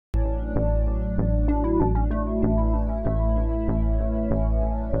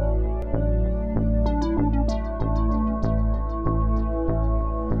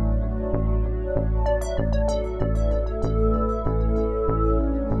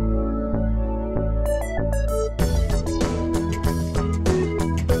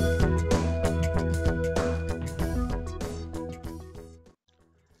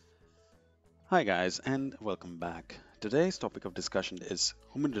Hi guys and welcome back. Today's topic of discussion is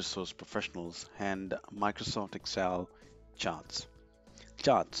human resource professionals and Microsoft Excel charts.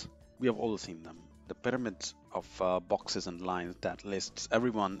 Charts, we have all seen them. The pyramids of boxes and lines that lists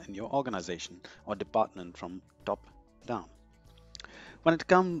everyone in your organization or department from top down. When it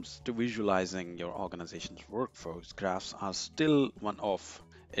comes to visualizing your organization's workforce, graphs are still one of,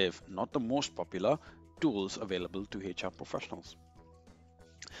 if not the most popular, tools available to HR professionals.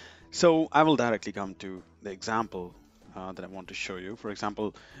 So I will directly come to the example that I want to show you. For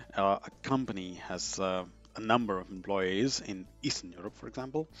example, a company has a number of employees in Eastern Europe, for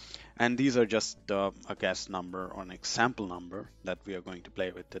example, and these are just a guess number or an example number that we are going to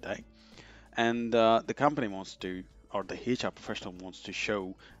play with today. And the company wants to, or the HR professional wants to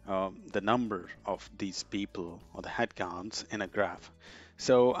show the number of these people or the headcounts in a graph.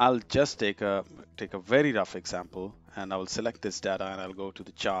 So I'll just take a very rough example, and I will select this data, and I'll go to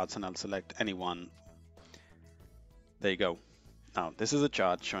the charts, and I'll select any one. There you go. Now this is a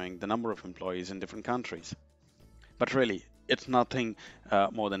chart showing the number of employees in different countries. But really, it's nothing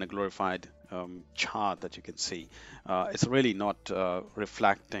more than a glorified chart that you can see. It's really not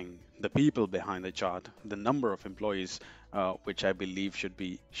reflecting the people behind the chart, the number of employees, which I believe should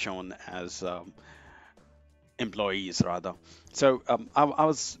be shown as employees rather. So I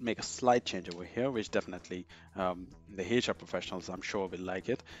was make a slight change over here, which definitely the HR professionals I'm sure will like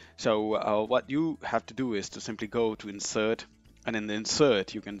it. So what you have to do is to simply go to insert, and in the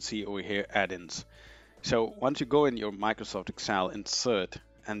insert you can see over here add-ins. So once you go in your Microsoft Excel, insert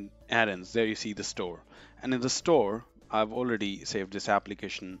and add-ins, there you see the store. And in the store, I've already saved this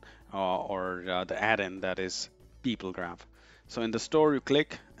application or the add-in that is people graph. So in the store, you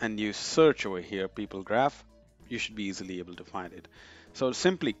click and you search over here, people graph. You should be easily able to find it. So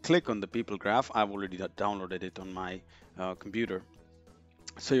simply click on the people graph. I've already downloaded it on my computer.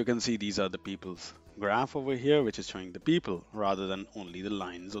 So you can see these are the people's graph over here, which is showing the people rather than only the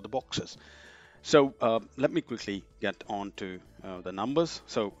lines or the boxes. So let me quickly get on to the numbers.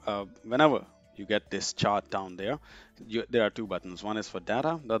 So whenever you get this chart down there, there are two buttons. One is for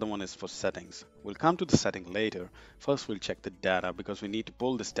data, the other one is for settings. We'll come to the setting later. First, we'll check the data because we need to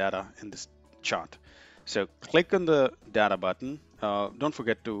pull this data in this chart. So click on the data button. Don't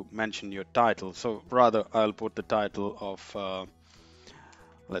forget to mention your title. So rather, I'll put the title of,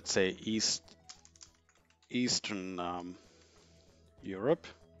 let's say, Eastern Europe.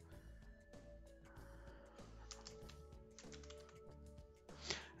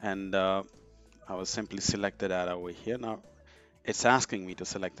 And I will simply select the data over here. Now it's asking me to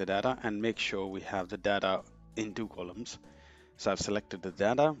select the data and make sure we have the data in two columns. So I've selected the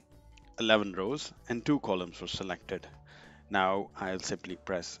data, 11 rows and two columns were selected. Now I'll simply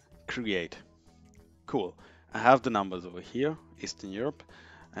press create. Cool. I have the numbers over here, Eastern Europe,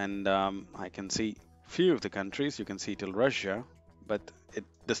 and I can see few of the countries. You can see till Russia, but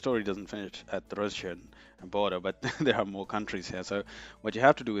the story doesn't finish at the Russian border, but there are more countries here. So what you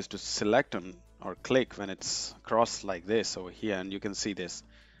have to do is to select on or click when it's crossed like this over here, and you can see this.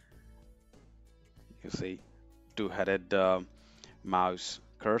 You see two-headed mouse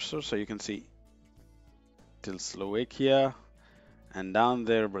cursor, so you can see till Slovakia, and down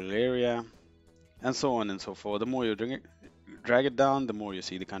there Bulgaria, and so on and so forth. The more you drag it down, the more you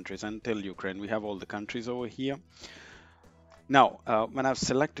see the countries until Ukraine. We have all the countries over here. Now, when I've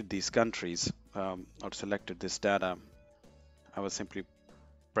selected these countries or selected this data, I will simply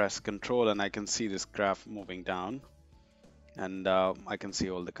press Control and I can see this graph moving down, and I can see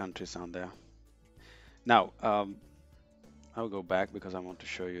all the countries down there. Now, I'll go back because I want to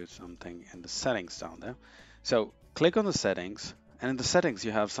show you something in the settings down there. So click on the settings, and in the settings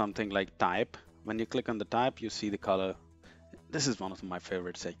you have something like type. When you click on the type, you see the color. This is one of my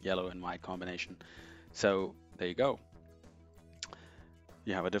favorites, like yellow and white combination. So there you go.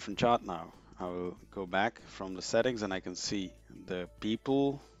 You have a different chart now. I will go back from the settings and I can see the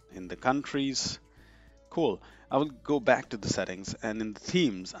people in the countries. Cool. I will go back to the settings, and in the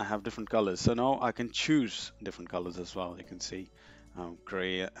themes I have different colors. So now I can choose different colors as well. You can see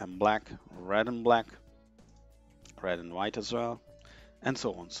gray and black, red and black, red and white as well, and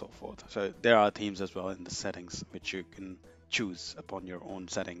so on and so forth. So there are themes as well in the settings which you can choose upon your own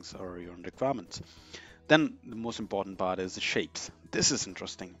settings or your own requirements. Then the most important part is the shapes. This is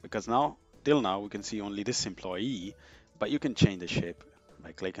interesting because now, till now, we can see only this employee, but you can change the shape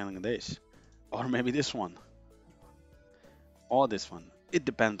by clicking on this, or maybe this one, or this one. It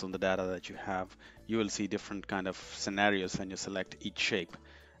depends on the data that you have. You will see different kind of scenarios when you select each shape,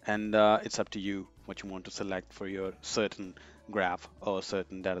 and it's up to you what you want to select for your certain graph or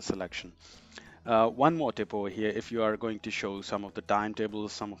certain data selection. One more tip over here, if you are going to show some of the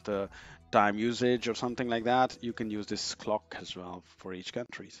timetables, some of the time usage or something like that, you can use this clock as well for each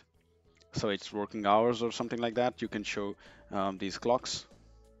country. So it's working hours or something like that. You can show these clocks.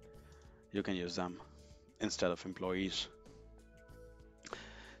 You can use them instead of employees.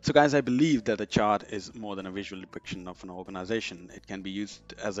 So guys, I believe that a chart is more than a visual depiction of an organization. It can be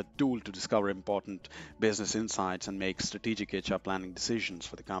used as a tool to discover important business insights and make strategic HR planning decisions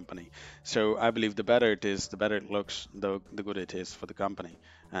for the company. So I believe the better it is, the better it looks, the good it is for the company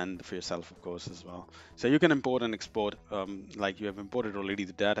and for yourself, of course, as well. So you can import and export, like you have imported already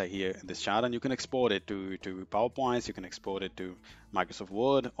the data here in this chart, and you can export it to PowerPoints, you can export it to Microsoft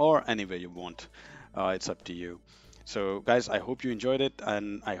Word or anywhere you want. It's up to you. So, guys, I hope you enjoyed it,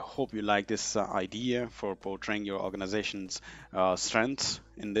 and I hope you like this idea for portraying your organization's strengths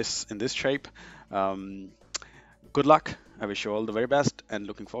in this shape. Um, Good luck. I wish you all the very best, and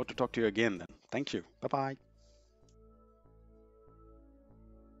looking forward to talk to you again. Then, thank you. Bye bye.